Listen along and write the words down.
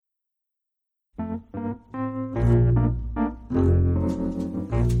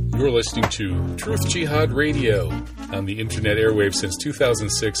You're listening to Truth Jihad Radio on the internet airwaves since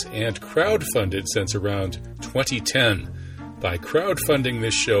 2006 and crowdfunded since around 2010. By crowdfunding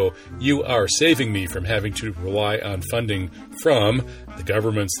this show, you are saving me from having to rely on funding from the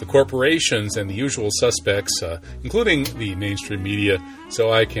governments, the corporations, and the usual suspects, including the mainstream media,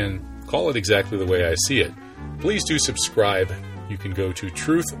 so I can call it exactly the way I see it. Please do subscribe. You can go to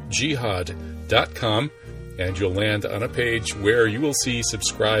truthjihad.com and you'll land on a page where you will see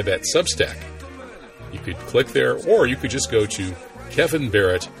subscribe at Substack. You could click there, or you could just go to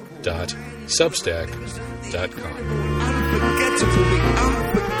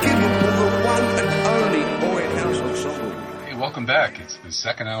kevinbarrett.substack.com. Hey, welcome back. It's the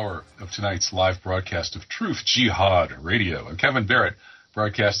second hour of tonight's live broadcast of Truth Jihad Radio. I'm Kevin Barrett,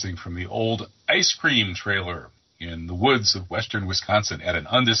 broadcasting from the old ice cream trailer in the woods of western Wisconsin at an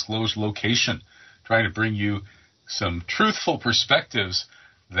undisclosed location, trying to bring you some truthful perspectives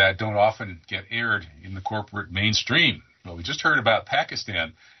that don't often get aired in the corporate mainstream. Well, we just heard about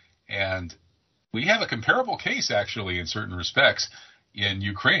Pakistan, and we have a comparable case, actually, in certain respects, in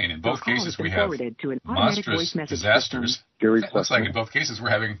Ukraine. In both cases, we have monstrous disasters. It looks like in both cases, we're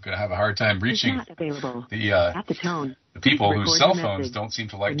going to have a hard time reaching the people whose cell phones don't seem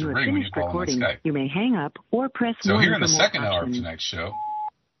to like to ring when you call them on Skype. You may hang up or press so here in the second hour of tonight's show,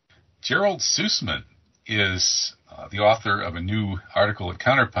 Gerald Sussman is the author of a new article at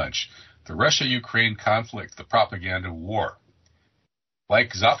Counterpunch, The Russia-Ukraine Conflict, the Propaganda War.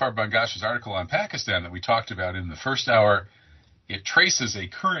 Like Zafar Bangash's article on Pakistan that we talked about in the first hour, it traces a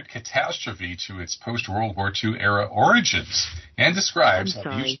current catastrophe to its post-World War II era origins and describes how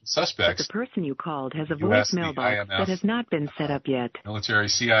the usual suspects, the person you called has a voicemail box that has not been set up yet. Military,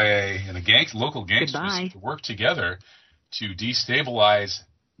 CIA, and local gangsters to work together to destabilize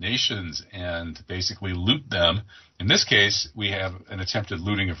nations and basically loot them. In this case, we have an attempted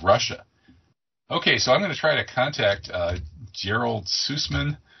looting of Russia. Okay, so I'm going to try to contact Gerald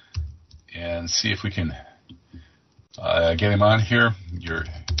Sussman and see if we can get him on here. Your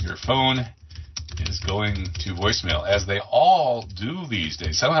phone is going to voicemail, as they all do these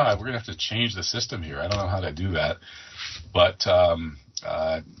days. Somehow we're going to have to change the system here. I don't know how to do that, but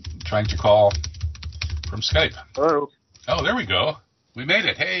trying to call from Skype. Hello. Oh, there we go. We made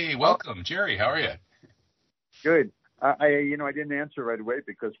it. Hey, welcome, Jerry. How are you? Good. I didn't answer right away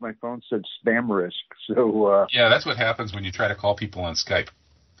because my phone said spam risk. So yeah, that's what happens when you try to call people on Skype.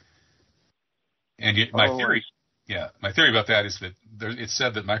 And my theory about that is that it's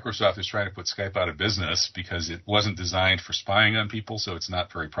said that Microsoft is trying to put Skype out of business because it wasn't designed for spying on people, so it's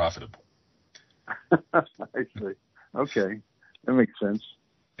not very profitable. I see. Okay, that makes sense.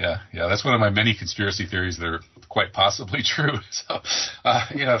 Yeah, that's one of my many conspiracy theories that are quite possibly true. So,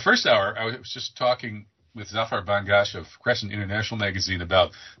 first hour, I was just talking with Zafar Bangash of Crescent International magazine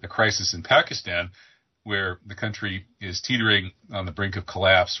about the crisis in Pakistan, where the country is teetering on the brink of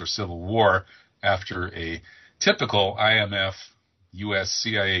collapse or civil war after a typical IMF U.S.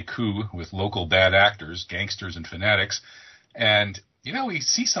 CIA coup with local bad actors, gangsters and fanatics. And we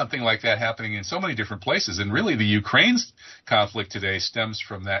see something like that happening in so many different places. And really, the Ukraine's conflict today stems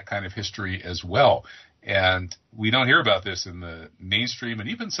from that kind of history as well. And we don't hear about this in the mainstream, and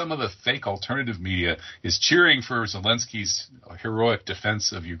even some of the fake alternative media is cheering for Zelensky's heroic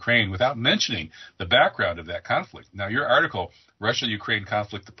defense of Ukraine without mentioning the background of that conflict. Now, your article, Russia-Ukraine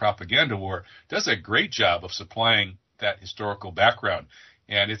Conflict, the Propaganda War, does a great job of supplying that historical background.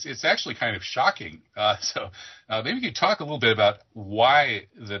 And it's actually kind of shocking. So maybe you could talk a little bit about why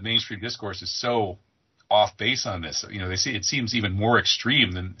the mainstream discourse is so off base on this. They see it seems even more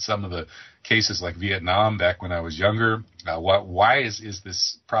extreme than some of the cases like Vietnam back when I was younger. Why is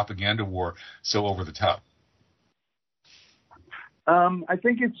this propaganda war so over the top? I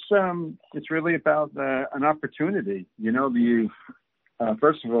think it's really about an opportunity.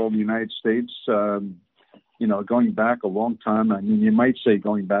 First of all, the United States, going back a long time. I mean, you might say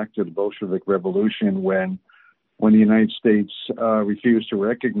going back to the Bolshevik Revolution when the United States refused to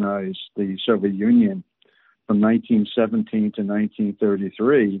recognize the Soviet Union from 1917 to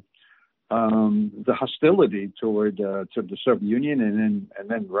 1933. The hostility toward the Soviet Union and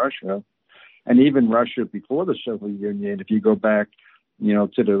then Russia, and even Russia before the Soviet Union. If you go back, to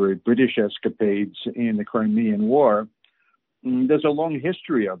the British escapades in the Crimean War, there's a long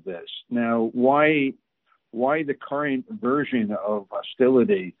history of this. Now, why the current version of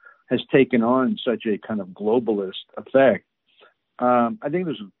hostility has taken on such a kind of globalist effect? I think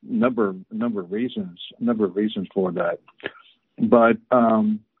there's a number of reasons for that. But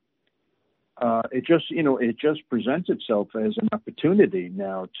it just presents itself as an opportunity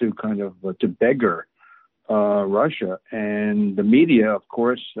now to kind of to beggar Russia, and the media, of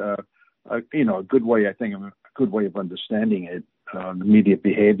course, a good way, I think, a good way of understanding it, the media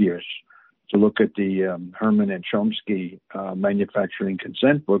behaviors, to look at the Herman and Chomsky manufacturing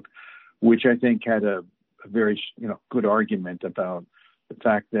consent book, which I think had a very good argument about the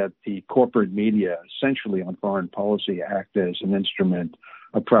fact that the corporate media, essentially on foreign policy, act as an instrument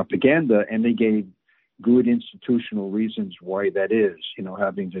of propaganda, and they gave good institutional reasons why that is,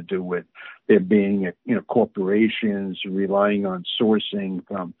 having to do with there being, corporations relying on sourcing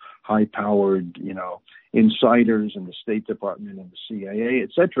from high-powered, insiders in the State Department and the CIA, et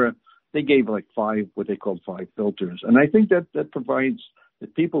cetera. They gave like what they called five filters. And I think that provides,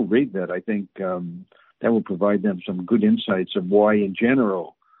 if people read that, I think that will provide them some good insights of why, in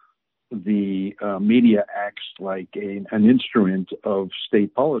general, the media acts like an instrument of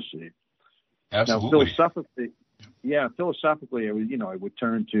state policy. Absolutely. Now, philosophically, I would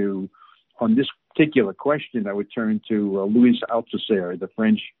turn to, on this particular question, I would turn to Louis Althusser, the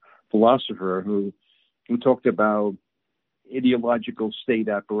French philosopher who talked about ideological state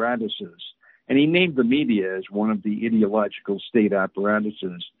apparatuses. And he named the media as one of the ideological state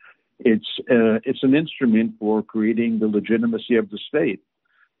apparatuses. It's an instrument for creating the legitimacy of the state.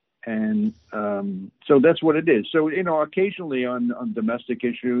 And so that's what it is. So, occasionally on domestic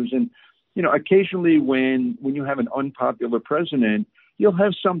issues, and occasionally when you have an unpopular president, you'll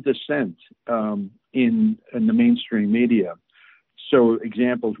have some dissent in the mainstream media. So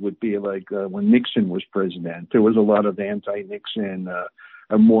examples would be like when Nixon was president, there was a lot of anti-Nixon,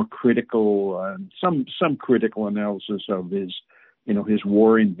 a more critical, some critical analysis of his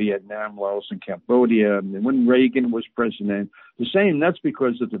war in Vietnam, Laos, and Cambodia. And when Reagan was president, the same. That's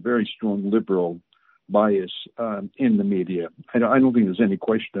because of the very strong liberal bias in the media. I don't think there's any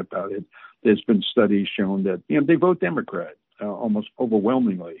question about it. There's been studies showing that they vote Democrat almost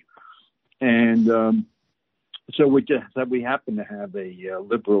overwhelmingly, and so we happen to have a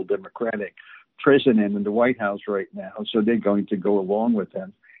liberal Democratic president in the White House right now. So they're going to go along with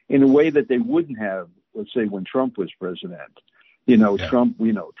him in a way that they wouldn't have, let's say, when Trump was president. Trump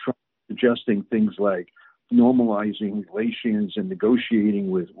suggesting things like normalizing relations and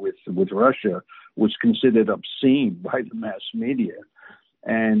negotiating with Russia was considered obscene by the mass media,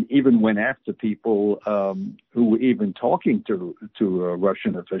 and even went after people who were even talking to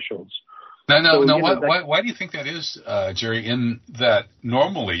Russian officials. Why do you think that is, Jerry? In that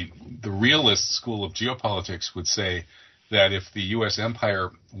normally the realist school of geopolitics would say that if the U.S. empire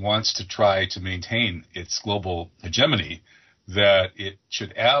wants to try to maintain its global hegemony, that it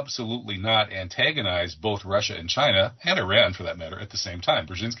should absolutely not antagonize both Russia and China, and Iran for that matter, at the same time.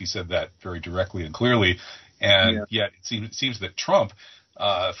 Brzezinski said that very directly and clearly, and yet it seems that Trump,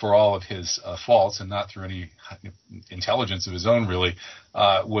 for all of his faults and not through any intelligence of his own really,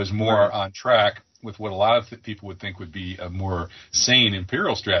 was more on track with what a lot of people would think would be a more sane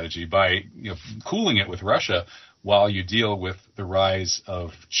imperial strategy by cooling it with Russia while you deal with the rise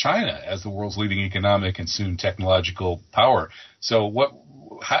of China as the world's leading economic and soon technological power. So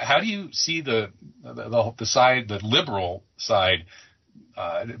how do you see the side, the liberal side,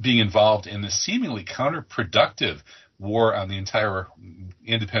 being involved in this seemingly counterproductive war on the entire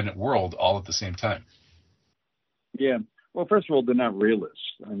independent world all at the same time? Yeah. Well, first of all, they're not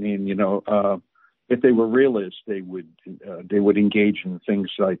realists. I mean, if they were realists, they would engage in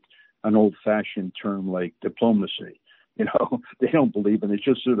things like an old-fashioned term like diplomacy. They don't believe in it. It's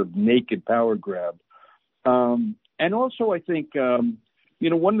just sort of naked power grab. And also, I think, one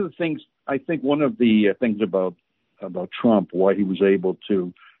of the things about Trump, why he was able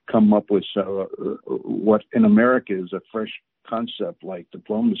to come up with what in America is a fresh concept like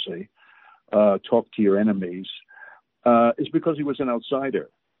diplomacy, talk to your enemies, is because he was an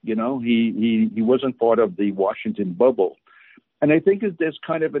outsider. He wasn't part of the Washington bubble. And I think there's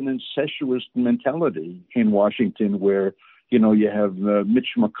kind of an incestuous mentality in Washington where, you have Mitch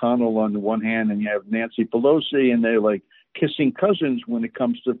McConnell on the one hand and you have Nancy Pelosi, and they're like kissing cousins when it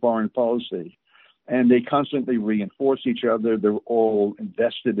comes to foreign policy. And they constantly reinforce each other. They're all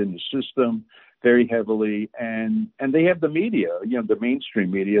invested in the system very heavily. And they have the media, the mainstream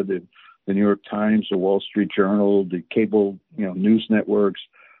media, the New York Times, the Wall Street Journal, the cable, news networks.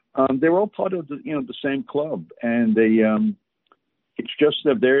 They're all part of the same club. And it's just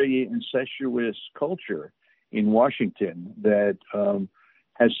a very incestuous culture in Washington that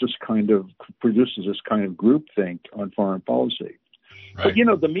has this produces this kind of groupthink on foreign policy. Right.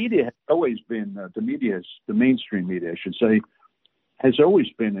 But, the media has always been, the mainstream media, I should say, has always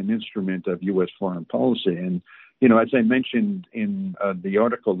been an instrument of U.S. foreign policy. And, as I mentioned in the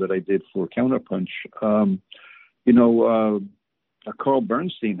article that I did for Counterpunch, Carl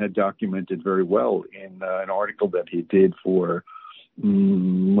Bernstein had documented very well in an article that he did for,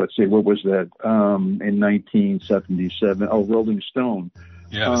 let's see, what was that, in 1977? Oh, Rolling Stone.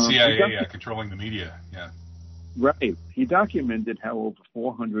 Yeah, the CIA controlling the media, yeah. Right. He documented how over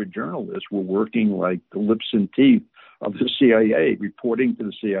 400 journalists were working like the lips and teeth of the CIA, reporting to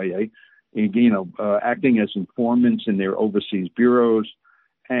the CIA, acting as informants in their overseas bureaus.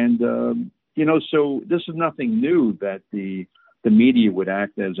 And, so this is nothing new that the media would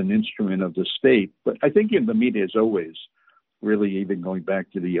act as an instrument of the state. But I think the media is always, really even going back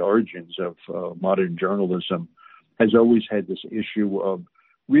to the origins of modern journalism, has always had this issue of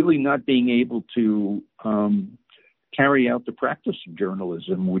really not being able to carry out the practice of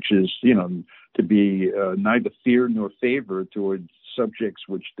journalism, which is, to be neither fear nor favor towards subjects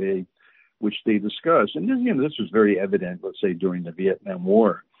which they discuss. And this was very evident, let's say, during the Vietnam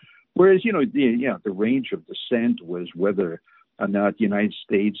War. Whereas, the range of dissent was whether or not the United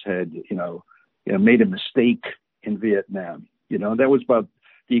States had, made a mistake in Vietnam. That was about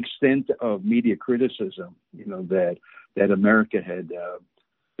the extent of media criticism, that America had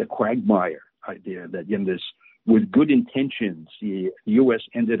the quagmire idea that, this, with good intentions, the U.S.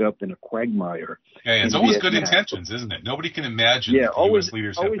 ended up in a quagmire. Yeah, it's always Vietnam. Good intentions, isn't it? Nobody can imagine that the U.S.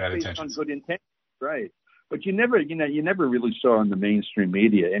 leaders have bad intentions. On good intentions, right? But you never really saw in the mainstream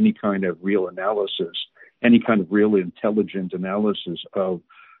media any kind of real analysis, any kind of really intelligent analysis of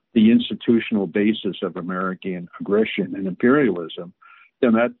the institutional basis of American aggression and imperialism.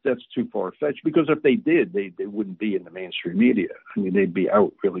 Then that's too far-fetched, because if they did, they wouldn't be in the mainstream media. I mean, they'd be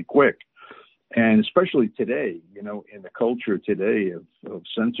out really quick. And especially today, in the culture today of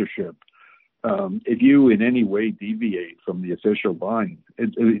censorship, if you in any way deviate from the official line,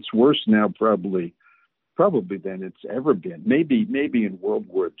 it's worse now probably than it's ever been. Maybe in World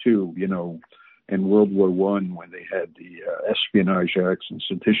War II, and World War I, when they had the Espionage Acts and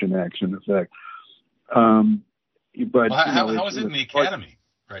Sedition Acts in effect. But how is it in the academy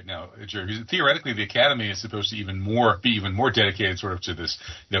right now, Jerry? Theoretically, the academy is supposed to be even more dedicated, sort of, to this,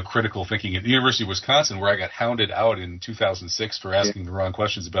 critical thinking. At the University of Wisconsin, where I got hounded out in 2006 for asking the wrong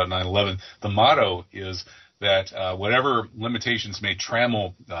questions about 9/11, the motto is that whatever limitations may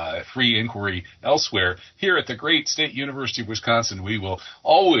trammel free inquiry elsewhere, here at the great State University of Wisconsin, we will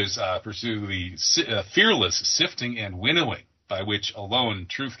always pursue the fearless sifting and winnowing by which alone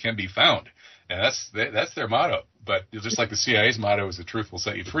truth can be found. And that's their motto. But just like the CIA's motto is, the truth will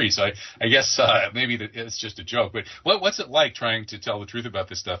set you free. So I guess maybe it's just a joke. But what's it like trying to tell the truth about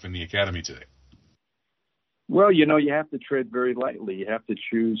this stuff in the academy today? Well, you have to tread very lightly. You have to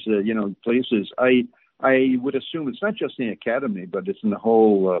choose, places. I would assume it's not just in the academy, but it's in the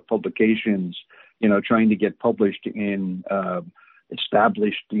whole publications, trying to get published in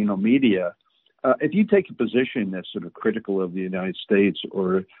established, media. If you take a position that's sort of critical of the United States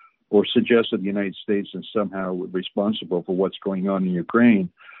or suggests that the United States is somehow responsible for what's going on in Ukraine,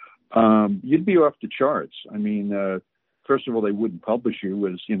 you'd be off the charts. I mean, first of all, they wouldn't publish you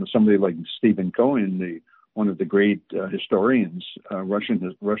as, somebody like Stephen Cohen, one of the great historians,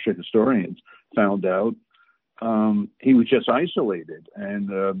 Russia historians, found out. He was just isolated.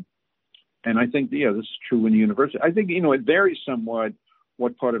 And I think, this is true in the university. I think, it varies somewhat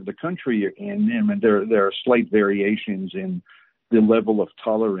what part of the country you're in. I mean, there are slight variations in the level of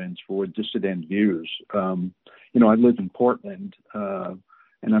tolerance for dissident views. I live in Portland,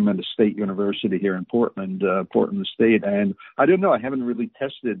 and I'm at a state university here in Portland State. And I don't know, I haven't really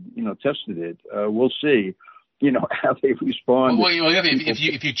tested it. We'll see, how they respond. Well,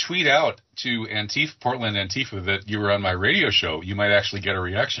 if you tweet out to Portland Antifa that you were on my radio show, you might actually get a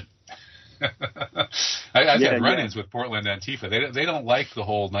reaction. I've had run-ins with Portland Antifa. They don't like the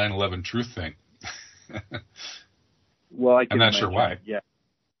whole 9/11 truth thing. Well, I'm not sure why. Yeah,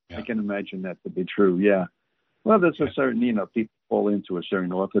 I can imagine that to be true. Yeah. Well, there's a certain, people fall into a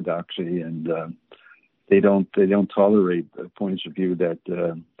certain orthodoxy, and they don't tolerate points of view that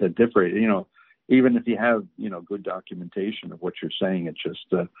differ. Even if you have good documentation of what you're saying, it's just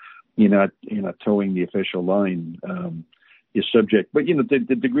you're not towing the official line. You're subject, but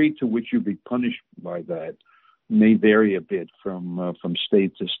the degree to which you'll be punished by that may vary a bit from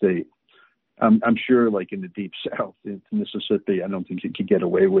state to state. I'm sure, like in the Deep South, in Mississippi, I don't think you could get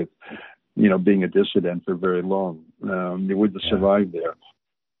away with, being a dissident for very long. You wouldn't survive there. Of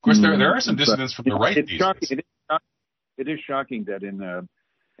course, there are some dissidents from the right these days. It is shocking that in a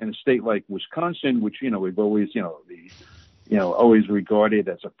state like Wisconsin, which we've always always regarded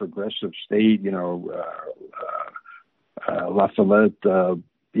as a progressive state, La Follette,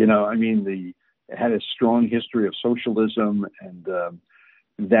 had a strong history of socialism, and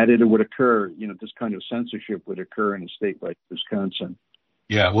that it would occur, this kind of censorship would occur in a state like Wisconsin.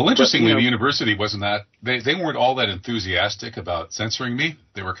 Yeah, well, interestingly, the university wasn't that, they weren't all that enthusiastic about censoring me.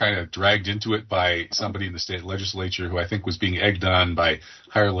 They were kind of dragged into it by somebody in the state legislature who I think was being egged on by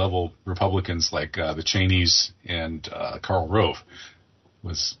higher level Republicans like the Cheneys and Karl Rove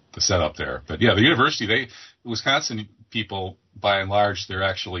was the setup there. But yeah, the university, the Wisconsin people, by and large, they're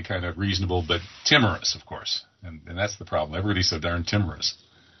actually kind of reasonable, but timorous, of course. And that's the problem. Everybody's so darn timorous.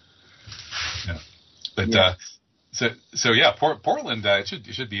 Yeah. But, yeah. So yeah, Portland it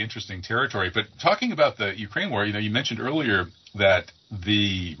should be interesting territory. But talking about the Ukraine war, you mentioned earlier that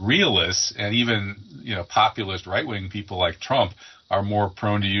the realists and even populist right-wing people like Trump are more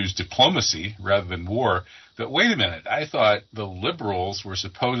prone to use diplomacy rather than war. But wait a minute, I thought the liberals were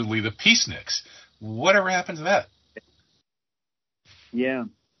supposedly the peaceniks. Whatever happened to that? Yeah,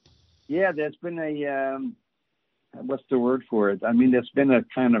 there's been a what's the word for it? I mean, there's been a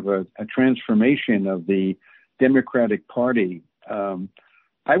kind of a transformation of the Democratic Party.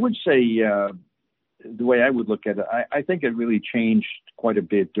 I would say the way I would look at it, I think it really changed quite a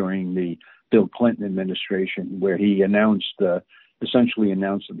bit during the Bill Clinton administration, where he essentially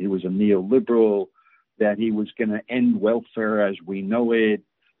announced that he was a neoliberal, that he was going to end welfare as we know it,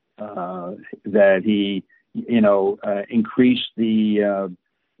 that he, increased the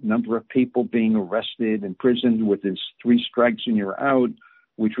number of people being arrested and imprisoned with his 3 strikes and you're out,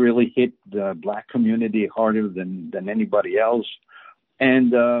 which really hit the black community harder than anybody else,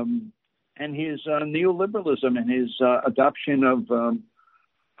 and his neoliberalism and his adoption of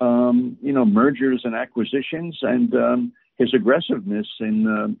mergers and acquisitions, and his aggressiveness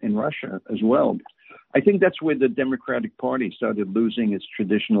in Russia as well. I think that's where the Democratic Party started losing its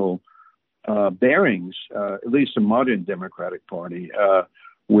traditional bearings, at least the modern Democratic Party,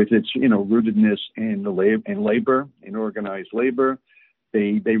 with its rootedness in labor, in organized labor.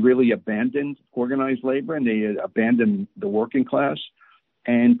 They really abandoned organized labor, and they abandoned the working class.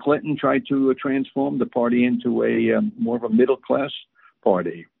 And Clinton tried to transform the party into a more of a middle class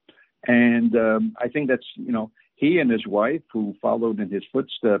party. And I think that's, he and his wife, who followed in his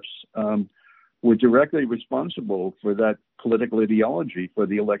footsteps, were directly responsible for that political ideology for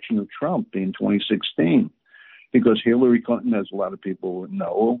the election of Trump in 2016. Because Hillary Clinton, as a lot of people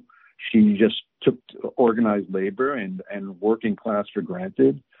know, she just took organized labor and working class for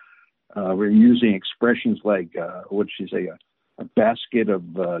granted. We're using expressions like, what did she say, a basket of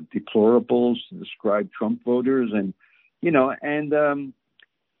deplorables to describe Trump voters. And,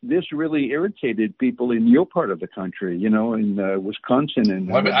 this really irritated people in your part of the country, in Wisconsin.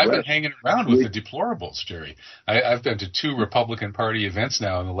 And I've been hanging around with the deplorables, Jerry. I've been to 2 Republican Party events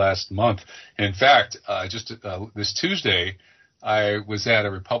now in the last month. In fact, just this Tuesday, I was at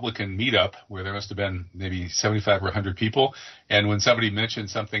a Republican meetup where there must have been maybe 75 or 100 people. And when somebody mentioned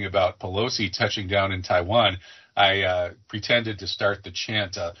something about Pelosi touching down in Taiwan, I pretended to start the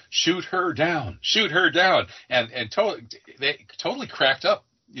chant, shoot her down, and they totally cracked up,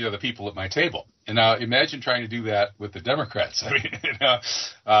 the people at my table. And now imagine trying to do that with the Democrats. I mean,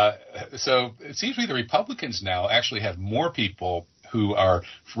 so it seems to me the Republicans now actually have more people who are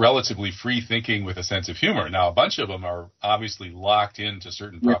relatively free thinking with a sense of humor. Now, a bunch of them are obviously locked into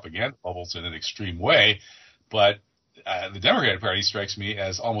certain propaganda bubbles in an extreme way, but the Democratic Party strikes me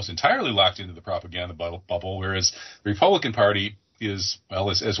as almost entirely locked into the propaganda bubble, whereas the Republican Party is,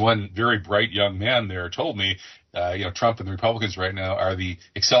 well, as one very bright young man there told me, Trump and the Republicans right now are the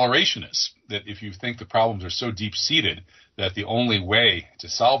accelerationists, that if you think the problems are so deep-seated that the only way to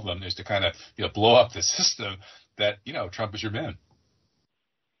solve them is to kind of blow up the system, that, Trump is your man.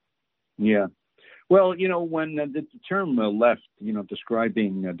 Yeah. Well, when the term left,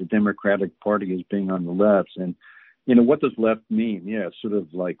 describing the Democratic Party as being on the left, and, what does left mean? Yeah, sort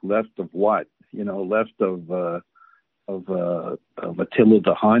of like left of what? Left of Attila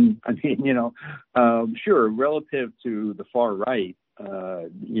the Hun. I mean, sure, relative to the far right,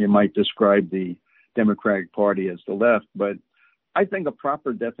 you might describe the Democratic Party as the left, but I think a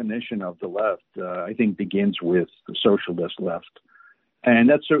proper definition of the left, I think, begins with the socialist left. And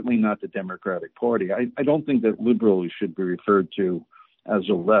that's certainly not the Democratic Party. I don't think that liberals should be referred to as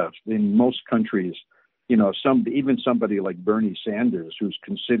a left. In most countries, even somebody like Bernie Sanders, who's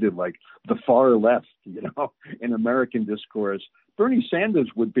considered like the far left, in American discourse, Bernie Sanders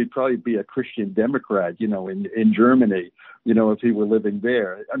would probably be a Christian Democrat, in Germany, if he were living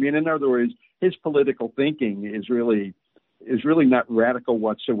there. I mean, in other words, his political thinking is really not radical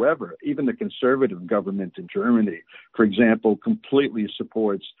whatsoever. Even the conservative government in Germany, for example, completely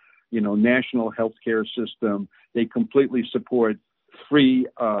supports, national health care system. They completely support free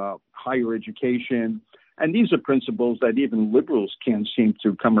higher education. And these are principles that even liberals can't seem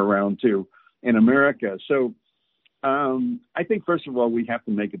to come around to in America. So I think, first of all, we have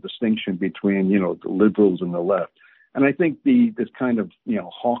to make a distinction between, the liberals and the left. And I think this kind of,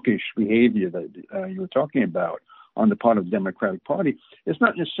 hawkish behavior that you were talking about on the part of the Democratic Party is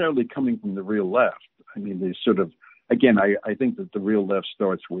not necessarily coming from the real left. I mean, they sort of, again, I think that the real left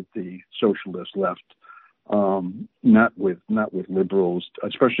starts with the socialist left, not with liberals,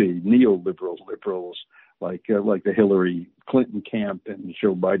 especially neoliberal liberals like the Hillary Clinton camp and the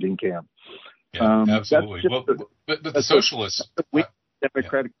Joe Biden camp. Yeah, absolutely. But the socialists, the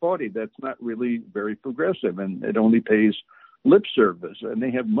Democratic Party, that's not really very progressive, and it only pays lip service, and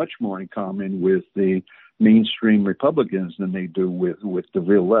they have much more in common with the mainstream Republicans than they do with the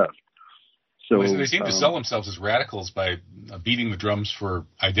real left. So they seem to sell themselves as radicals by beating the drums for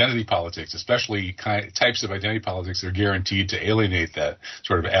identity politics, especially types of identity politics that are guaranteed to alienate that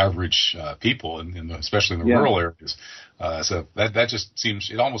sort of average people, especially in the rural areas. So that just seems,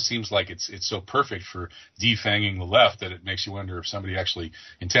 it almost seems like it's so perfect for defanging the left that it makes you wonder if somebody actually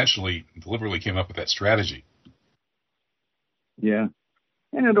intentionally, deliberately came up with that strategy. Yeah.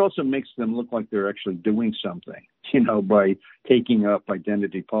 And it also makes them look like they're actually doing something, by taking up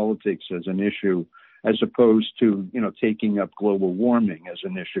identity politics as an issue, as opposed to, taking up global warming as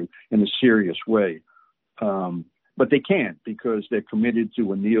an issue in a serious way. But they can't, because they're committed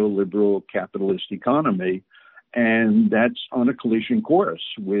to a neoliberal capitalist economy, and that's on a collision course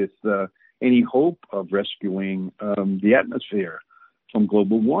with any hope of rescuing the atmosphere from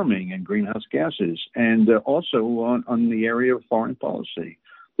global warming and greenhouse gases, and also on the area of foreign policy.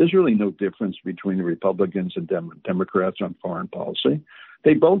 There's really no difference between the Republicans and Democrats on foreign policy.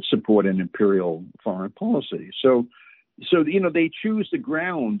 They both support an imperial foreign policy. So they choose the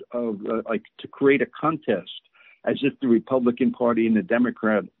ground of to create a contest, as if the Republican Party and the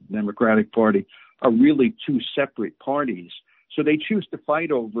Democratic Party are really two separate parties. So they choose to fight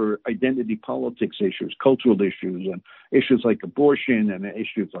over identity politics issues, cultural issues, and issues like abortion and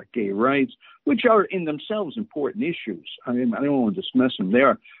issues like gay rights, which are in themselves important issues. I mean, I don't want to dismiss them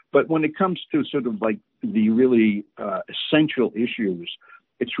there. But when it comes to sort of like the really essential issues,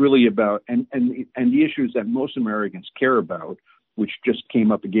 it's really about, and the issues that most Americans care about, which just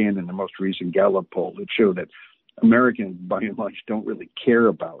came up again in the most recent Gallup poll that showed that Americans, by and large, don't really care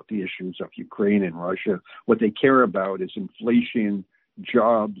about the issues of Ukraine and Russia. What they care about is inflation,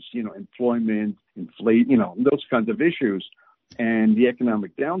 jobs, employment, those kinds of issues, and the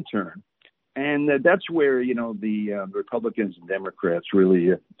economic downturn. And that's where, the Republicans and Democrats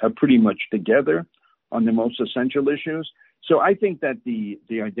really are pretty much together on the most essential issues. So I think that the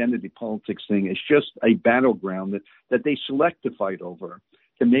identity politics thing is just a battleground that they select to fight over,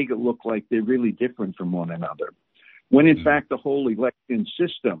 to make it look like they're really different from one another. When in fact the whole election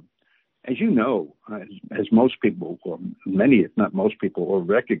system, as you know, as most people, or many, if not most people, will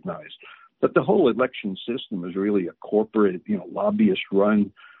recognize, that the whole election system is really a corporate,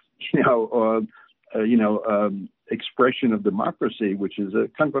 lobbyist-run, expression of democracy, which is a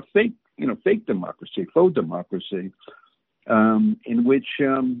kind of a fake democracy, faux democracy, in which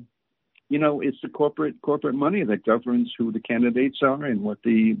it's the corporate money that governs who the candidates are and what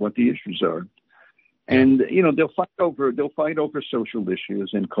the issues are. And they'll fight over social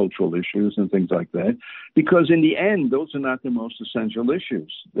issues and cultural issues and things like that, because in the end, those are not the most essential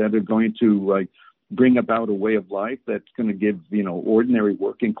issues that are going to bring about a way of life that's going to give ordinary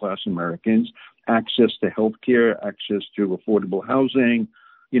working class Americans access to health care, access to affordable housing,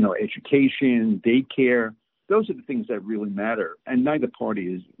 education, daycare. Those are the things that really matter, and neither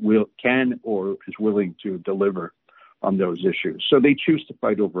party can or is willing to deliver on those issues. So they choose to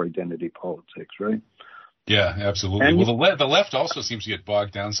fight over identity politics, right? Yeah, absolutely. And, well, the left also seems to get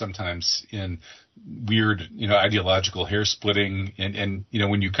bogged down sometimes in weird, ideological hair splitting. And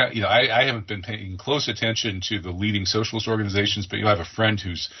when I haven't been paying close attention to the leading socialist organizations, but you have a friend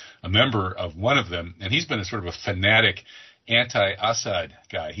who's a member of one of them, and he's been a sort of a fanatic anti-Assad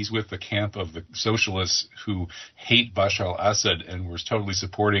guy. He's with the camp of the socialists who hate Bashar al-Assad and was totally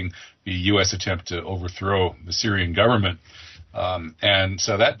supporting the U.S. attempt to overthrow the Syrian government. And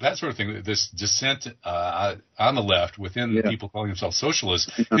so that sort of thing, this dissent on the left within the people calling themselves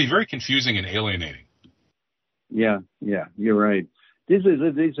socialists, can be very confusing and alienating. Yeah, you're right. These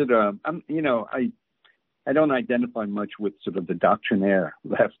are I don't identify much with sort of the doctrinaire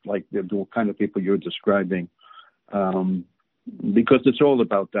left, like the kind of people you're describing. Because it's all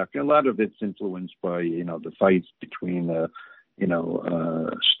about doctrine. A lot of it's influenced by, the fights between,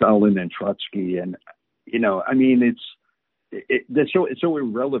 Stalin and Trotsky. And, it's so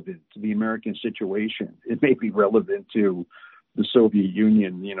irrelevant to the American situation. It may be relevant to, the Soviet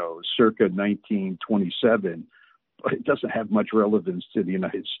Union, circa 1927, but it doesn't have much relevance to the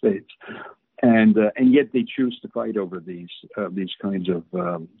United States. And yet they choose to fight over these kinds of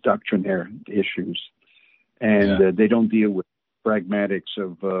doctrinaire issues, and they don't deal with pragmatics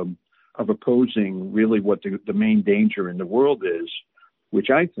of opposing really what the main danger in the world is, which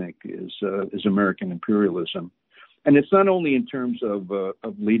I think is American imperialism. And it's not only in terms of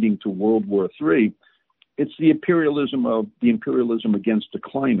leading to World War III, it's the imperialism against the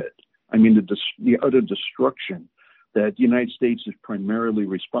climate. I mean, the utter destruction that the United States is primarily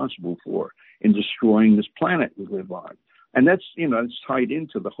responsible for in destroying this planet we live on. And that's, it's tied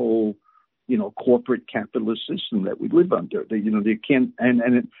into the whole, corporate capitalist system that we live under. They can't,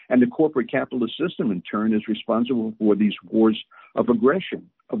 and the corporate capitalist system in turn is responsible for these wars of aggression,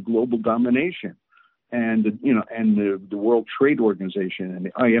 of global domination. And, the World Trade Organization and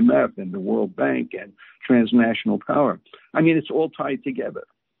the IMF and the World Bank and transnational power. I mean, it's all tied together.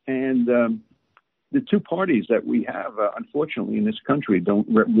 And the two parties that we have, unfortunately, in this country don't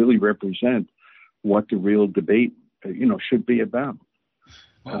really represent what the real debate, should be about.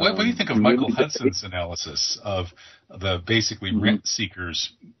 Well, what do you think of Michael Hudson's analysis of the basically rent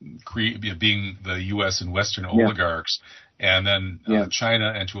seekers being the U.S. and Western oligarchs, and then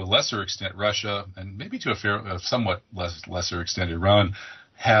China, and to a lesser extent Russia, and maybe to a somewhat lesser extent Iran,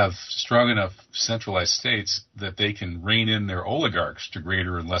 have strong enough centralized states that they can rein in their oligarchs to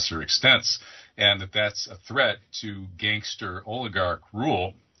greater and lesser extents, and that's a threat to gangster oligarch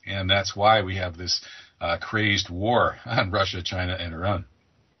rule, and that's why we have this crazed war on Russia, China, and Iran.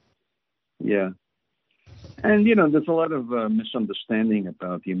 Yeah. And, there's a lot of misunderstanding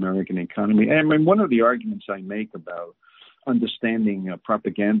about the American economy. And I mean, one of the arguments I make about understanding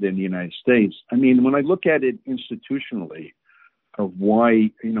propaganda in the United States, I mean, when I look at it institutionally, of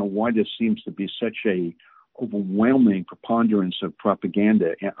why there seems to be such a overwhelming preponderance of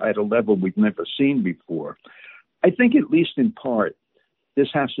propaganda at a level we've never seen before, I think at least in part, this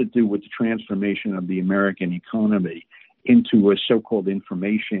has to do with the transformation of the American economy into a so-called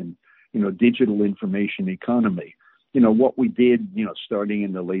digital information economy. What we did, starting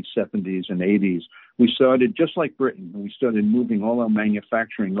in the late 70s and 80s, we started, just like Britain, we started moving all our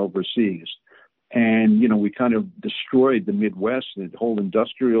manufacturing overseas. And, we kind of destroyed the Midwest, the whole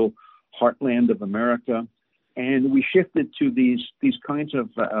industrial heartland of America. And we shifted to these kinds of,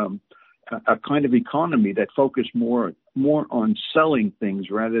 a kind of economy that focused more on selling things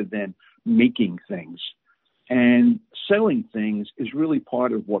rather than making things. And selling things is really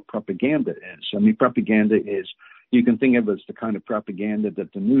part of what propaganda is. I mean, propaganda is, you can think of it as the kind of propaganda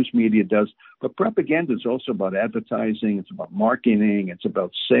that the news media does, but propaganda is also about advertising, it's about marketing, it's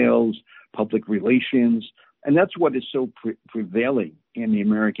about sales, public relations, and that's what is so prevailing in the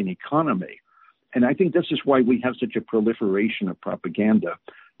American economy. And I think this is why we have such a proliferation of propaganda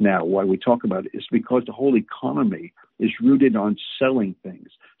now. Why we talk about it is because the whole economy is rooted on selling things,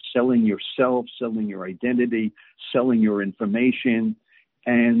 selling yourself, selling your identity, selling your information.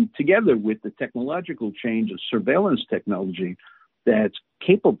 And together with the technological change of surveillance technology that's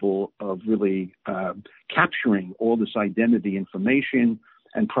capable of really capturing all this identity information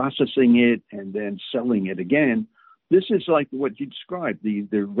and processing it and then selling it again, this is like what you described, the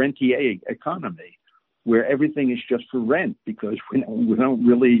rentier economy, where everything is just for rent because we don't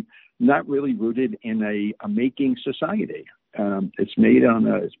really, not really rooted in a making society. It's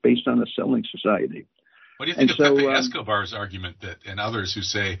based on a selling society. What do you think of Pepe Escobar's argument and others who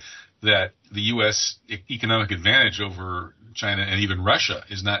say that the U.S. economic advantage over China and even Russia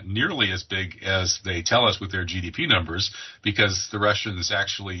is not nearly as big as they tell us with their GDP numbers, because the Russians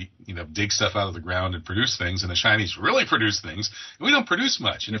actually, dig stuff out of the ground and produce things, and the Chinese really produce things, and we don't produce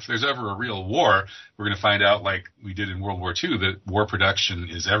much. And if there's ever a real war, we're going to find out, like we did in World War II, that war production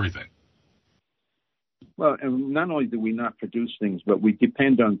is everything. Well, and not only do we not produce things, but we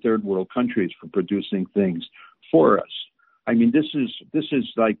depend on third world countries for producing things for us. I mean, this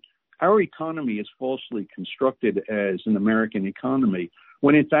is like our economy is falsely constructed as an American economy,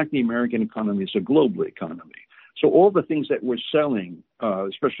 when in fact the American economy is a global economy. So all the things that we're selling,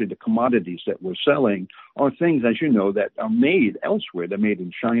 especially the commodities that we're selling, are things, as you know, that are made elsewhere. They're made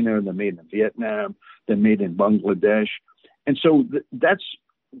in China, they're made in Vietnam, they're made in Bangladesh. And so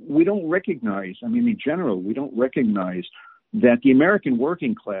we don't recognize, in general, we don't recognize that the American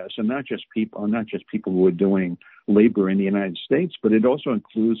working class are not just people who are doing labor in the United States, but it also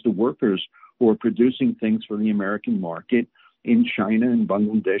includes the workers who are producing things for the American market in China and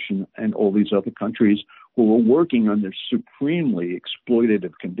Bangladesh and all these other countries who are working under supremely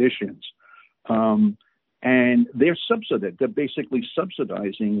exploitative conditions. And they're basically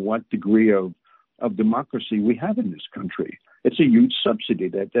subsidizing what degree of of democracy we have in this country. It's a huge subsidy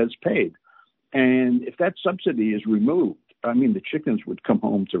that's paid. And if that subsidy is removed, I mean, the chickens would come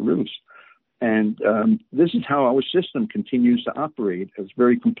home to roost. And this is how our system continues to operate, as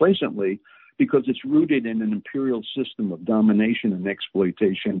very complacently, because it's rooted in an imperial system of domination and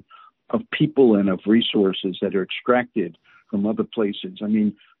exploitation of people and of resources that are extracted from other places. I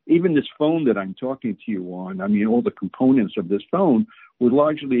mean, even this phone that I'm talking to you on, I mean, all the components of this phone were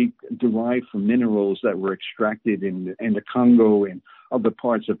largely derived from minerals that were extracted in the Congo and other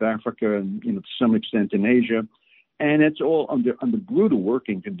parts of Africa and, to some extent in Asia. And it's all under brutal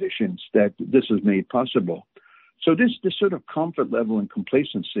working conditions that this is made possible. So this sort of comfort level and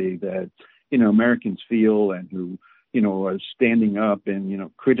complacency that, Americans feel and who, are standing up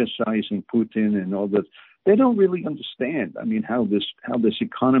and, criticizing Putin and all that, they don't really understand, I mean, how this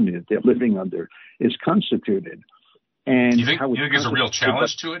economy that they're living under is constituted. And you think there's a real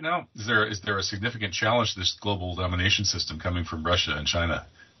challenge to it now? Is there a significant challenge to this global domination system coming from Russia and China?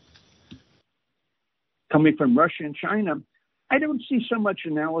 Coming from Russia and China, I don't see so much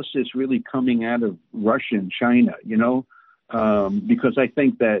analysis really coming out of Russia and China, because I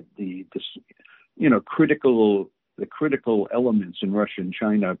think that the critical elements in Russia and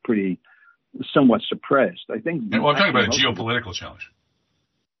China are pretty somewhat suppressed. I think. Well, I'm talking about a geopolitical challenge.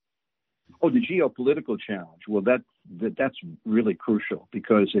 Oh, the geopolitical challenge. Well, that's really crucial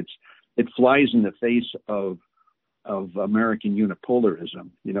because it flies in the face of American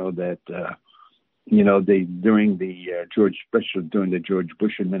unipolarism. During the George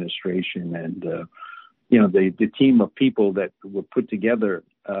Bush administration, and the team of people that were put together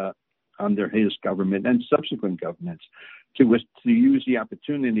under his government and subsequent governments to use the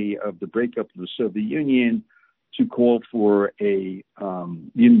opportunity of the breakup of the Soviet Union to call for a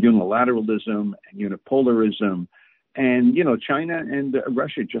unilateralism and unipolarism, and China and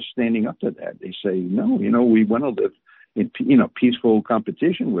Russia just standing up to that. They say no, we want to live in peaceful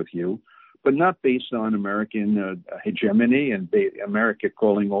competition with you, but not based on American hegemony and America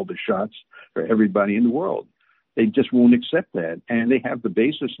calling all the shots for everybody in the world. They just won't accept that. And they have the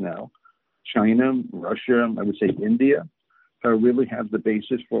basis now. China, Russia, I would say India, really have the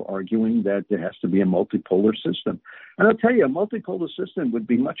basis for arguing that there has to be a multipolar system. And I'll tell you, a multipolar system would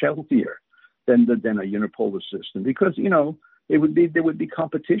be much healthier than a unipolar system because, there would be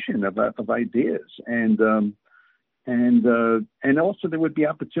competition of ideas. And also there would be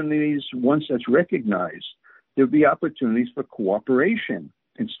opportunities, once that's recognized, there would be opportunities for cooperation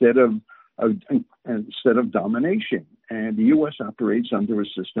instead of domination. And the U.S. operates under a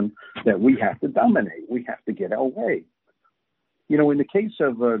system that we have to dominate. We have to get our way. In the case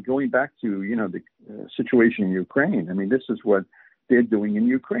of going back to, the situation in Ukraine, I mean, this is what they're doing in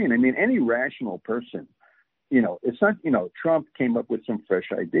Ukraine. I mean, any rational person, it's not, Trump came up with some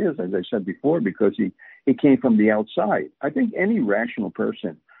fresh ideas, as I said before, because he came from the outside. I think any rational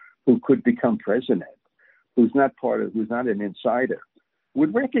person who could become president, who's not an insider,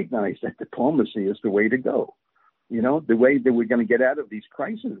 would recognize that diplomacy is the way to go. The way that we're going to get out of these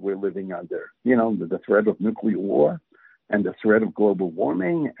crises we're living under, the threat of nuclear war and the threat of global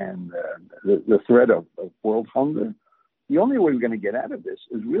warming and the threat of world hunger. The only way we're going to get out of this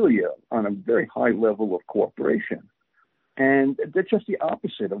is really on a very high level of cooperation. And that's just the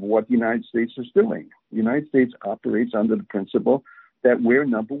opposite of what the United States is doing. The United States operates under the principle that we're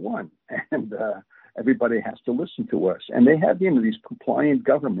number one and everybody has to listen to us. And they have, these compliant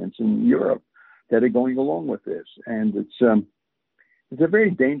governments in Europe that are going along with this. And it's a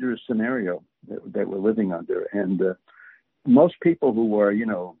very dangerous scenario that we're living under. And most people who are,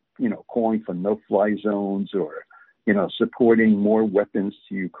 calling for no-fly zones or, supporting more weapons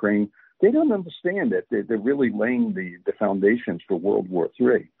to Ukraine, they don't understand that they're really laying the foundations for World War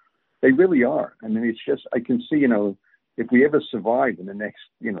III. They really are. I mean, it's just, I can see, if we ever survive in the next,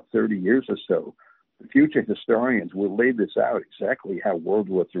 30 years or so, the future historians will lay this out exactly how World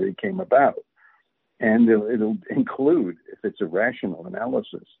War III came about. And it'll include, if it's a rational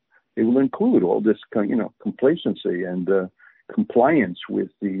analysis, it will include all this, complacency and compliance with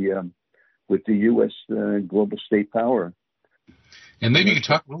the U.S. Global state power. And maybe you could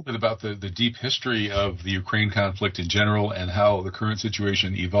talk a little bit about the deep history of the Ukraine conflict in general and how the current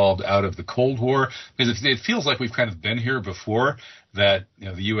situation evolved out of the Cold War. Because it feels like we've kind of been here before, that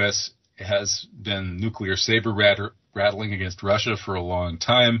the U.S. has been nuclear saber rattling against Russia for a long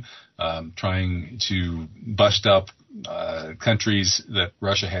time, trying to bust up countries that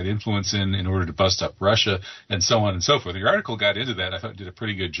Russia had influence in order to bust up Russia, and so on and so forth. Your article got into that. I thought it did a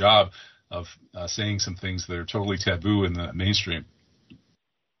pretty good job of saying some things that are totally taboo in the mainstream.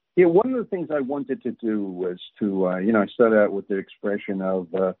 Yeah, one of the things I wanted to do was to, I started out with the expression of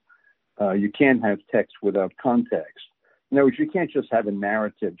You can't have text without context. In other words, you can't just have a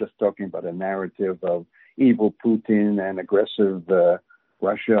narrative, just talking about a narrative of evil Putin and aggressive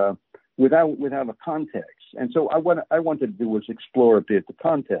Russia without a context. And so what I wanted to do was explore a bit the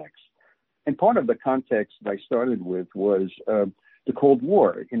context. And part of the context that I started with was the Cold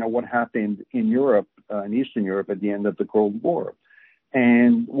War. What happened in Europe, in Eastern Europe at the end of the Cold War.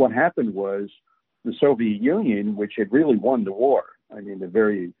 And what happened was the Soviet Union, which had really won the war. I mean,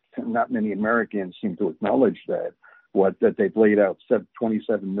 not many Americans seem to acknowledge that they've laid out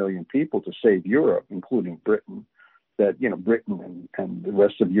 27 million people to save Europe, including Britain. That Britain and the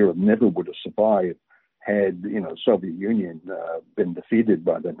rest of Europe never would have survived had the Soviet Union been defeated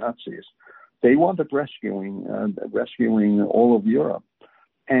by the Nazis. They wound up rescuing all of Europe,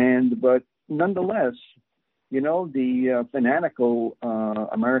 but nonetheless, the fanatical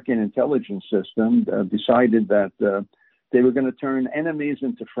American intelligence system decided that they were going to turn enemies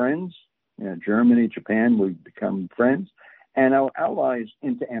into friends. Germany, Japan would become friends, and our allies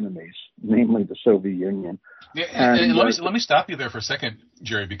into enemies, namely the Soviet Union. Yeah, and let me stop you there for a second,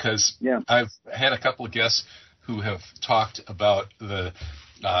 Jerry, because I've had a couple of guests who have talked about the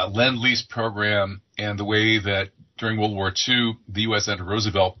Lend-Lease program and the way that during World War II, the U.S. under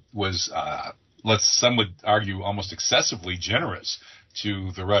Roosevelt was, some would argue, almost excessively generous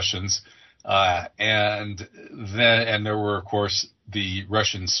to the Russians. And there were, of course, the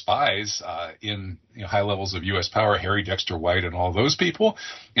Russian spies in high levels of U.S. power, Harry Dexter White and all those people.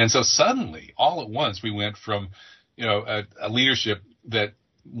 And so suddenly, all at once, we went from a leadership that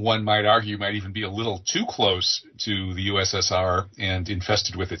one might argue might even be a little too close to the USSR and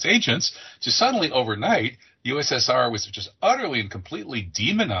infested with its agents, to suddenly overnight, the USSR was just utterly and completely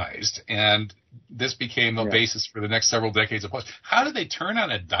demonized, and this became a basis for the next several decades of post. How did they turn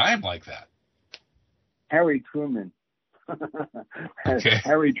on a dime like that? Harry Truman. Okay.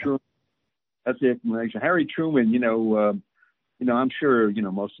 Harry Truman. That's the explanation. Harry Truman, I'm sure,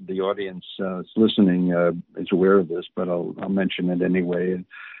 most of the audience listening is aware of this, but I'll mention it anyway,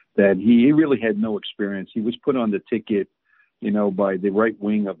 that he really had no experience. He was put on the ticket, by the right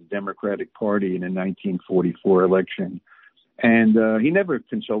wing of the Democratic Party in the 1944 election. And he never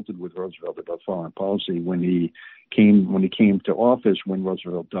consulted with Roosevelt about foreign policy when he came to office, when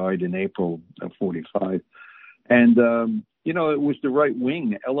Roosevelt died in April of 45. And, it was the right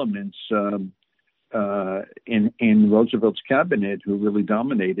wing elements in Roosevelt's cabinet who really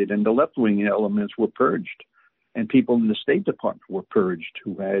dominated, and the left wing elements were purged, and people in the State Department were purged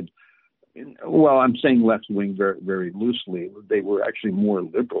who had, I'm saying left wing very, very loosely. They were actually more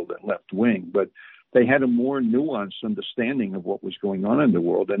liberal than left wing, but they had a more nuanced understanding of what was going on in the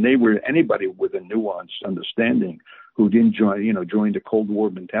world, and anybody with a nuanced understanding who didn't join the Cold War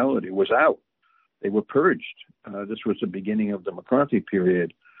mentality was out. They were purged. This was the beginning of the McCarthy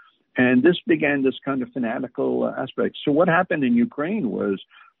period. And this began this kind of fanatical aspect. So what happened in Ukraine was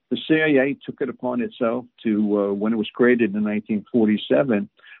the CIA took it upon itself to, when it was created in 1947,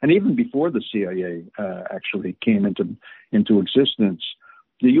 and even before the CIA actually came into existence,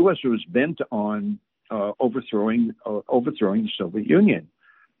 the U.S. was bent on overthrowing the Soviet Union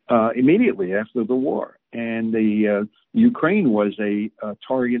immediately after the war. And the Ukraine was a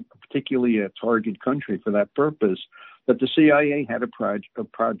target, particularly a target country for that purpose. But the CIA had a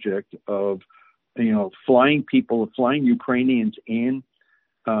project of, flying Ukrainians in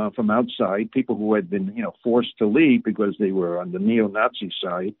from outside, people who had been, forced to leave because they were on the neo-Nazi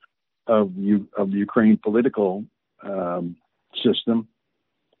side of the Ukraine political system.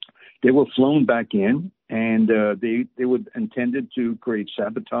 They were flown back in, and they were intended to create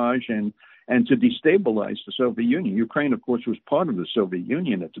sabotage and to destabilize the Soviet Union. Ukraine, of course, was part of the Soviet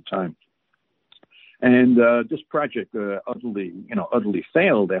Union at the time. And this project utterly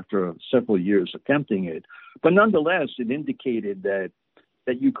failed after several years attempting it. But nonetheless, it indicated that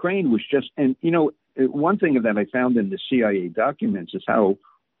Ukraine was just, and one thing that I found in the CIA documents is how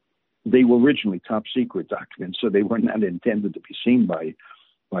they were originally top secret documents, so they were not intended to be seen by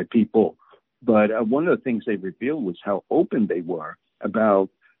people. But one of the things they revealed was how open they were about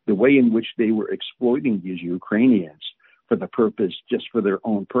the way in which they were exploiting these Ukrainians for their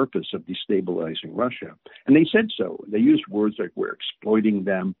own purpose of destabilizing Russia. And they said so. They used words like we're exploiting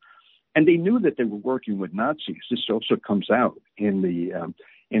them. And they knew that they were working with Nazis. This also comes out in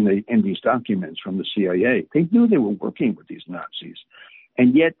these documents from the CIA. They knew they were working with these Nazis.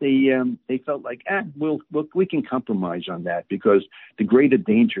 And yet they felt like, we can compromise on that because the greater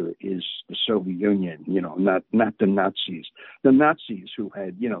danger is the Soviet Union, not the Nazis. The Nazis who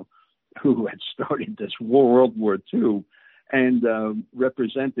had started this World War II and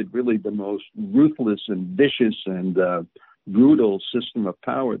represented really the most ruthless and vicious and brutal system of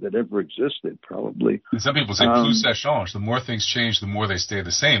power that ever existed, probably. And some people say, plus ça change. The more things change, the more they stay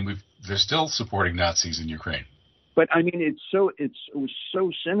the same. They're still supporting Nazis in Ukraine. But I mean, it was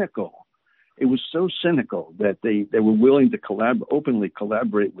so cynical. It was so cynical that they were willing to openly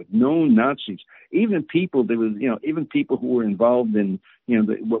collaborate with known Nazis, even people who were involved in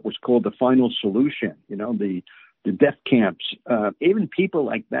what was called the final solution, the death camps. Even people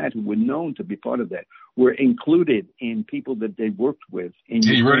like that who were known to be part of that were included in people that they worked with.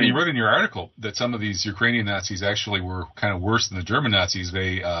 You wrote in your article that some of these Ukrainian Nazis actually were kind of worse than the German Nazis.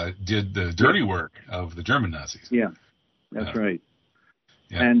 They did the dirty work of the German Nazis. Yeah, that's right.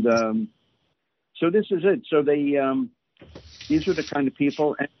 Yeah. And so this is it. So they these are the kind of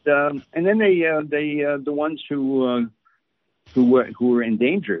people, and then they the ones who were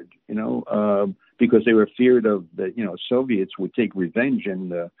endangered, because they were feared of the Soviets would take revenge,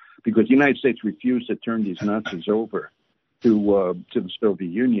 and because the United States refused to turn these Nazis over to the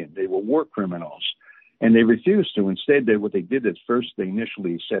Soviet Union. They were war criminals, and they refused to. Instead, what they did is first they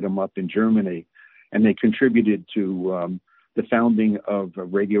initially set them up in Germany, and they contributed to the founding of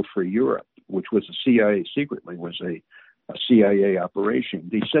Radio Free Europe, which was a CIA secretly was a CIA operation.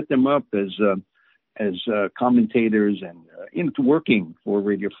 They set them up as commentators and into working for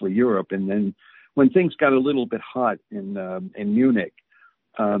Radio Free Europe, and then when things got a little bit hot in Munich,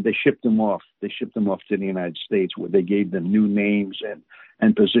 they shipped them off. They shipped them off to the United States, where they gave them new names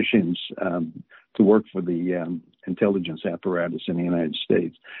and positions to work for the intelligence apparatus in the United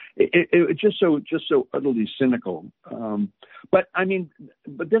States. It just so utterly cynical. But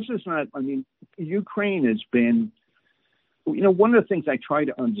this is not. I mean, Ukraine has been. One of the things I try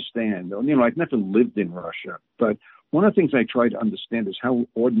to understand. I've never lived in Russia, but one of the things I try to understand is how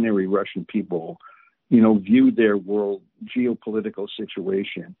ordinary Russian people, view their world geopolitical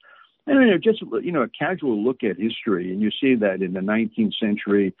situation. And just a casual look at history, and you see that in the 19th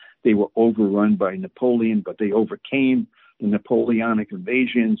century they were overrun by Napoleon, but they overcame the Napoleonic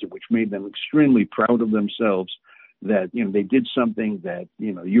invasions, which made them extremely proud of themselves. That they did something that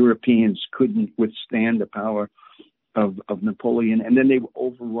Europeans couldn't withstand the power of Napoleon, and then they were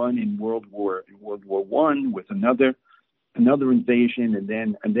overrun in World War I with another invasion, and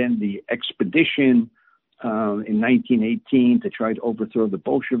then the expedition in 1918 to try to overthrow the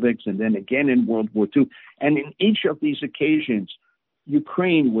Bolsheviks, and then again in World War II. And in each of these occasions,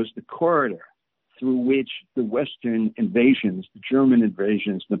 Ukraine was the corridor through which the Western invasions, the German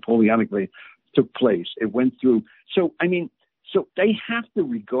invasions, Napoleonic invasions, took place. It went through. So they have to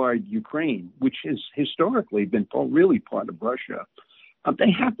regard Ukraine, which has historically been really part of Russia.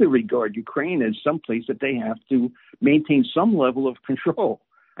 They have to regard Ukraine as some place that they have to maintain some level of control.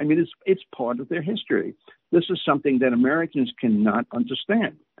 I mean, it's part of their history. This is something that Americans cannot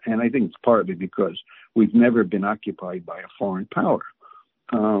understand. And I think it's partly because we've never been occupied by a foreign power.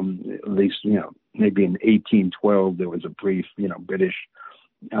 At least, maybe in 1812, there was a brief, British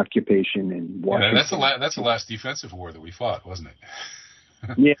occupation in Washington. Yeah, that's the last defensive war that we fought, wasn't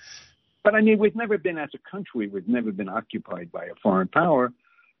it? Yeah. But I mean, we've never been, as a country, we've never been occupied by a foreign power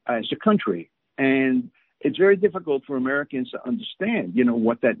as a country. And it's very difficult for Americans to understand,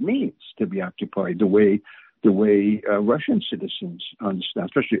 what that means to be occupied the way Russian citizens understand,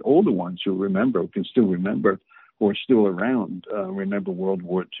 especially older ones who can still remember, who are still around, remember World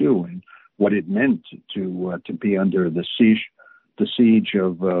War II and what it meant to be under the siege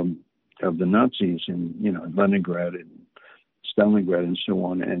of the Nazis in Leningrad and Stalingrad and so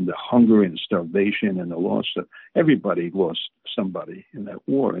on, and the hunger and starvation and the loss of everybody lost somebody in that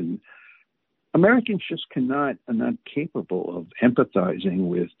war. And Americans just are not capable of empathizing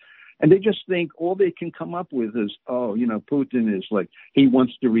with, and they just think all they can come up with is, Putin is like, he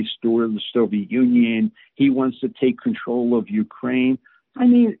wants to restore the Soviet Union. He wants to take control of Ukraine. I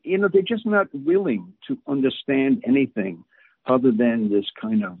mean, they're just not willing to understand anything other than this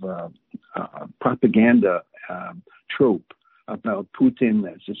kind of propaganda trope about Putin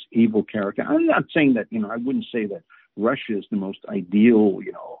as this evil character. I'm not saying that, I wouldn't say that Russia is the most ideal,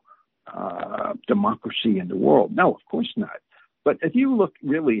 democracy in the world. No, of course not. But if you look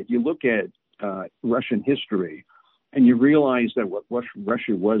at Russian history, and you realize that what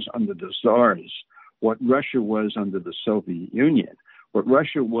Russia was under the Tsars, what Russia was under the Soviet Union, what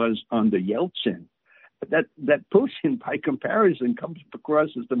Russia was under Yeltsin, that Putin, by comparison, comes across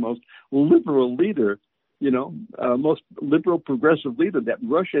as the most liberal leader, most liberal progressive leader that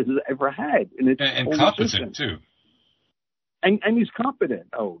Russia has ever had in its and competent too. And he's competent.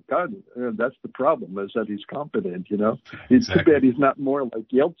 Oh God, that's the problem, is that he's competent. It's exactly. too bad he's not more like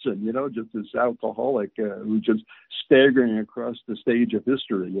Yeltsin. Just this alcoholic who's just staggering across the stage of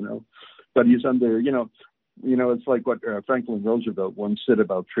history. But he's under. It's like what Franklin Roosevelt once said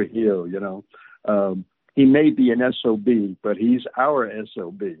about Trujillo. He may be an SOB, but he's our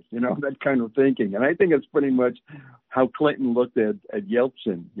SOB. That kind of thinking. And I think it's pretty much how Clinton looked at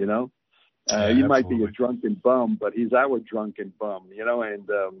Yeltsin. He might be a drunken bum, but he's our drunken bum.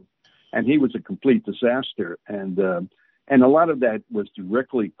 And he was a complete disaster. And a lot of that was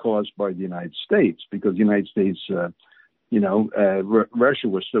directly caused by the United States, because the United States, Russia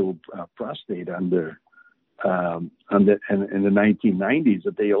was so prostate in the 1990s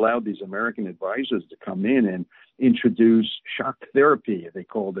that they allowed these American advisors to come in and introduce shock therapy, they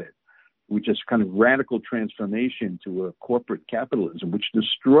called it, which is kind of radical transformation to a corporate capitalism, which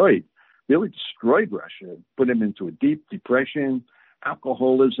really destroyed Russia, put them into a deep depression,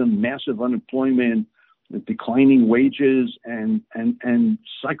 alcoholism, massive unemployment, declining wages, and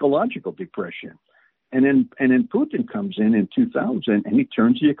psychological depression. And then Putin comes in 2000, and he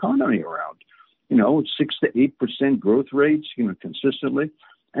turns the economy around. 6 to 8% growth rates, consistently.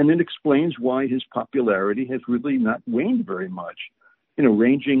 And it explains why his popularity has really not waned very much,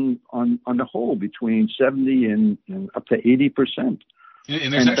 ranging on the whole between 70 and up to 80%.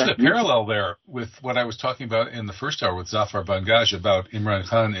 And there's actually a parallel there with what I was talking about in the first hour with Zafar Bangaj about Imran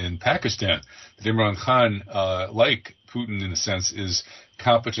Khan in Pakistan. That Imran Khan, like Putin in a sense, is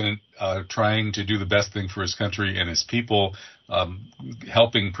competent, trying to do the best thing for his country and his people,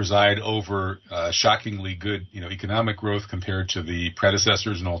 helping preside over shockingly good, economic growth compared to the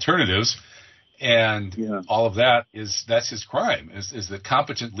predecessors and alternatives. And all of that's his crime, is the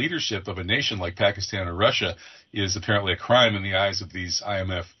competent leadership of a nation like Pakistan or Russia is apparently a crime in the eyes of these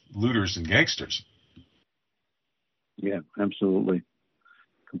IMF looters and gangsters. Yeah, absolutely.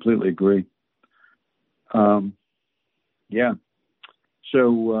 Completely agree.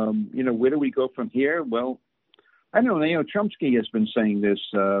 So, where do we go from here? Well, I don't know. Chomsky has been saying this,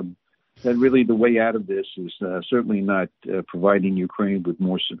 that really the way out of this is certainly not providing Ukraine with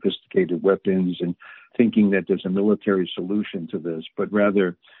more sophisticated weapons and thinking that there's a military solution to this, but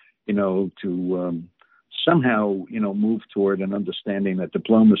rather, to somehow, move toward an understanding that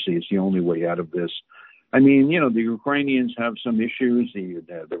diplomacy is the only way out of this. I mean, the Ukrainians have some issues,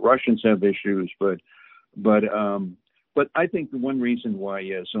 the Russians have issues, but I think the one reason why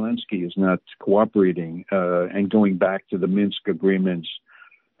Zelensky is not cooperating and going back to the Minsk agreements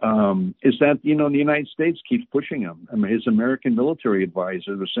is that, the United States keeps pushing him. I mean, his American military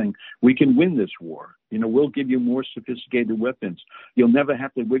advisors are saying, we can win this war. We'll give you more sophisticated weapons. You'll never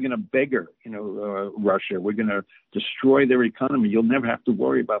have to, we're going to beggar, Russia. We're going to destroy their economy. You'll never have to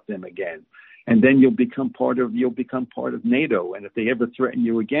worry about them again. And then you'll become part of NATO. And if they ever threaten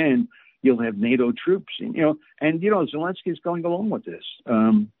you again, you'll have NATO troops. Zelensky is going along with this.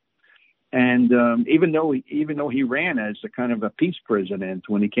 Even though he ran as a kind of a peace president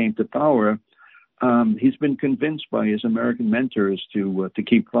when he came to power, he's been convinced by his American mentors to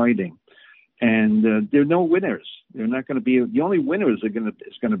keep fighting. And there are no winners. They're not going to be. The only winners is going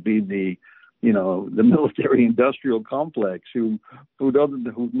to be the military-industrial complex who've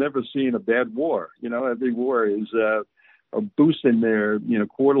never seen a bad war. Every war is a boost in their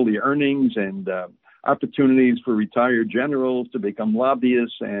quarterly earnings and opportunities for retired generals to become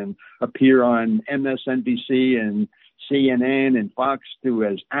lobbyists and appear on MSNBC and CNN and Fox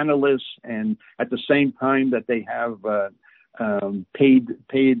as analysts, and at the same time that they have paid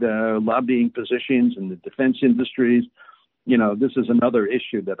lobbying positions in the defense industries. This is another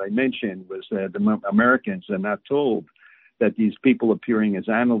issue that I mentioned, was that the Americans are not told that these people appearing as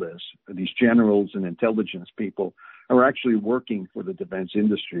analysts, these generals and intelligence people, are actually working for the defense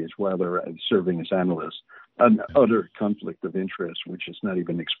industries while they're serving as analysts. An utter conflict of interest, which is not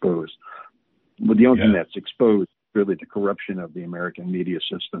even exposed. But the only thing that's exposed is really the corruption of the American media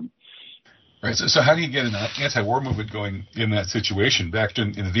system. Right. So how do you get an anti-war movement going in that situation? Back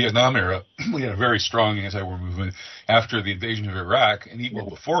in the Vietnam era, we had a very strong anti-war movement. After the invasion of Iraq, and even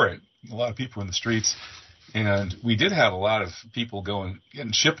before it, a lot of people were in the streets. And we did have a lot of people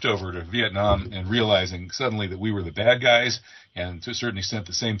getting shipped over to Vietnam and realizing suddenly that we were the bad guys. And to a certain extent,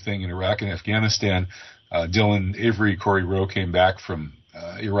 the same thing in Iraq and Afghanistan. Dylan Avery, Corey Rowe came back from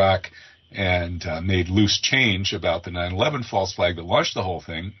Iraq and made loose change about the 9/11 false flag that launched the whole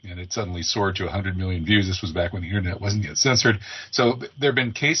thing. And it suddenly soared to 100 million views. This was back when the internet wasn't yet censored. So there have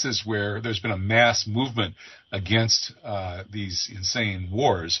been cases where there's been a mass movement against these insane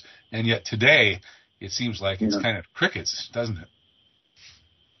wars. And yet today, it seems like it's kind of crickets, doesn't it?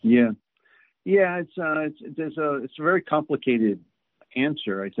 Yeah. It's a very complicated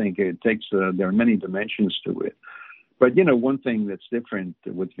answer. I think it takes there are many dimensions to it. But one thing that's different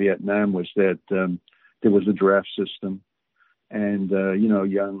with Vietnam was that there was a draft system, and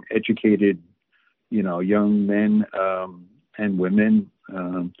young, educated young men and women,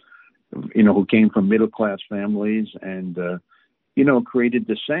 who came from middle class families and, created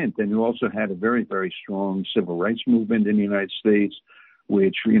dissent, and who also had a very, very strong civil rights movement in the United States,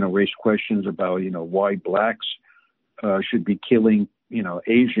 which, raised questions about, why blacks should be killing,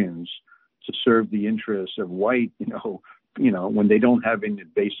 Asians to serve the interests of white, when they don't have any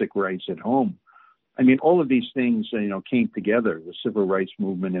basic rights at home. I mean, all of these things, came together, the civil rights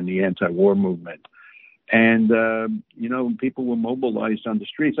movement and the anti-war movement. And, people were mobilized on the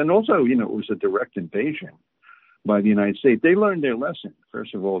streets. And also, it was a direct invasion by the United States. They learned their lesson.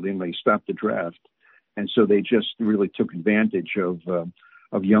 First of all, they stopped the draft. And so they just really took advantage of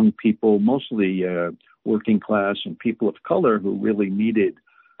young people, mostly working class and people of color who really needed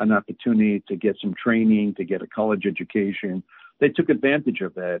an opportunity to get some training, to get a college education. They took advantage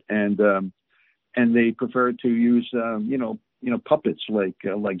of that. And they preferred to use, puppets like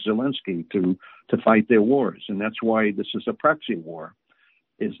Zelensky to fight their wars. And that's why this is a proxy war.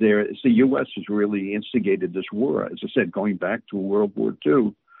 It's the U.S. has really instigated this war, as I said, going back to World War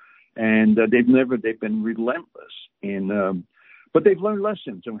II. And they've been relentless but they've learned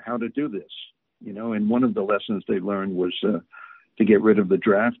lessons on how to do this, and one of the lessons they learned was to get rid of the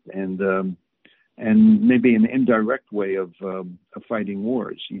draft and maybe an indirect way of fighting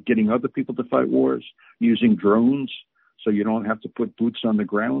wars. You're getting other people to fight wars using drones, so you don't have to put boots on the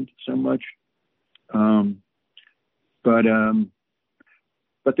ground so much.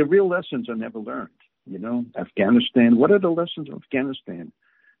 But the real lessons are never learned. Afghanistan. What are the lessons of Afghanistan?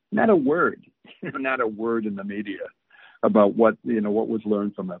 Not a word. Not a word in the media about what was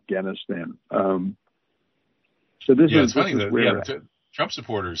learned from Afghanistan. So this is funny that where Trump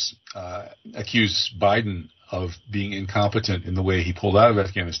supporters accuse Biden of being incompetent in the way he pulled out of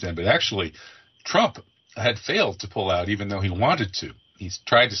Afghanistan, but actually Trump had failed to pull out even though he wanted to. He's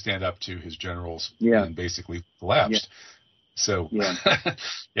tried to stand up to his generals and basically collapsed. Yeah. So,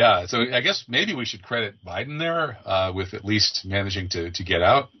 so I guess maybe we should credit Biden there with at least managing to get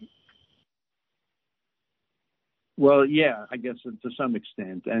out. Well, yeah, I guess to some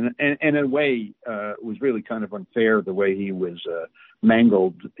extent. And in a way, it was really kind of unfair the way he was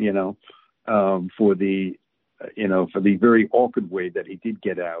mangled, for the very awkward way that he did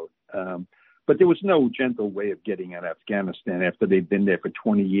get out. But there was no gentle way of getting out of Afghanistan after they've been there for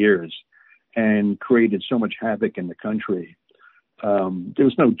 20 years and created so much havoc in the country. There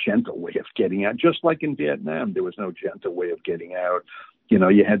was no gentle way of getting out. Just like in Vietnam, there was no gentle way of getting out.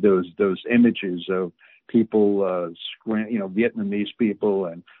 You had those images of people, Vietnamese people,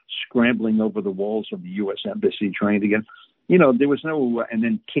 and scrambling over the walls of the U.S. embassy trying to get. There was no, and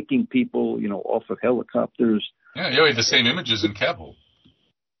then kicking people, off of helicopters. Yeah, you had the same images in Kabul.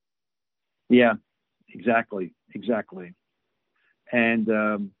 Yeah, exactly. And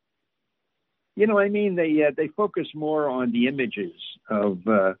they focus more on the images of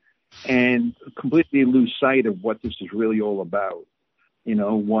and completely lose sight of what this is really all about.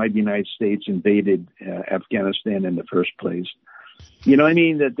 Why the United States invaded Afghanistan in the first place.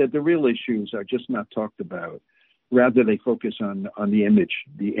 That the real issues are just not talked about. Rather, they focus on the image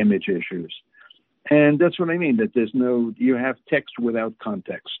issues. And that's what I mean, that you have text without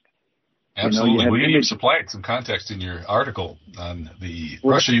context. Absolutely. You supplied some context in your article on the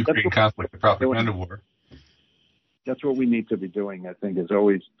Russia-Ukraine conflict, the propaganda war. That's what we need to be doing, I think, is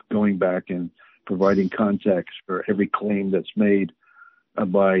always going back and providing context for every claim that's made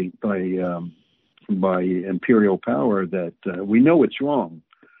by imperial power that we know it's wrong,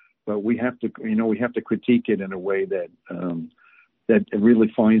 but we have to critique it in a way that it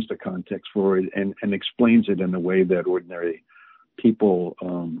really finds the context for it and explains it in a way that ordinary people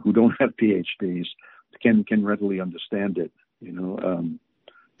who don't have PhDs can readily understand it. We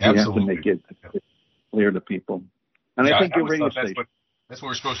have to make it clear to people. And I think your radio station. That's what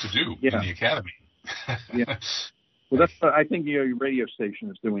we're supposed to do in the academy. Yeah. Well, I think your radio station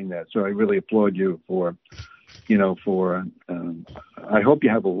is doing that. So I really applaud you for. I hope you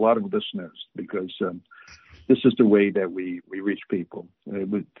have a lot of listeners because this is the way that we reach people.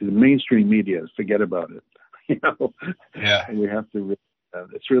 With the mainstream media, forget about it. Yeah. We have to.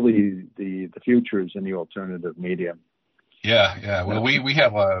 It's really the future is in the alternative media. Yeah. Well, we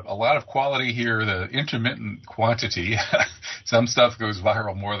have a lot of quality here, the intermittent quantity. Some stuff goes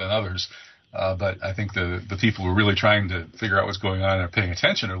viral more than others. But I think the people who are really trying to figure out what's going on and are paying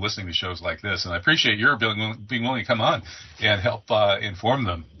attention are listening to shows like this. And I appreciate your being willing to come on and help inform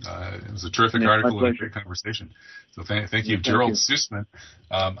them. It was a terrific article and a great conversation. So thank you, Gerald Sussman.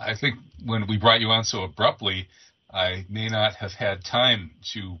 I think when we brought you on so abruptly, I may not have had time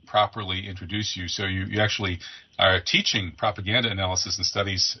to properly introduce you. So you actually are teaching propaganda analysis and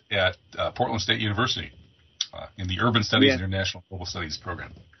studies at Portland State University in the Urban Studies and International Global Studies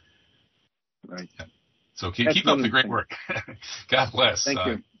program. Right. Yeah. So keep up the great work. God bless. Thank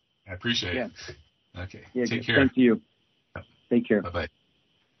you. I appreciate it. Okay. Yeah, take care. Thank you. Take care. Bye-bye.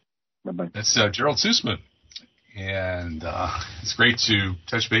 Bye-bye. That's Gerald Sussman. And it's great to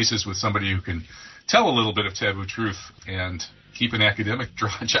touch bases with somebody who can tell a little bit of taboo truth and keep an academic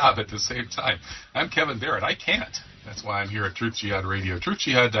job at the same time. I'm Kevin Barrett. I can't. That's why I'm here at Truth Jihad Radio,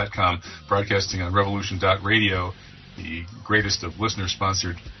 truthjihad.com, broadcasting on revolution.radio, the greatest of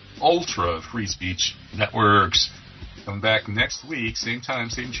listener-sponsored ultra-free speech networks. Come back next week, same time,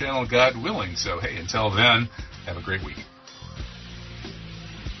 same channel, God willing. So, hey, until then, have a great week.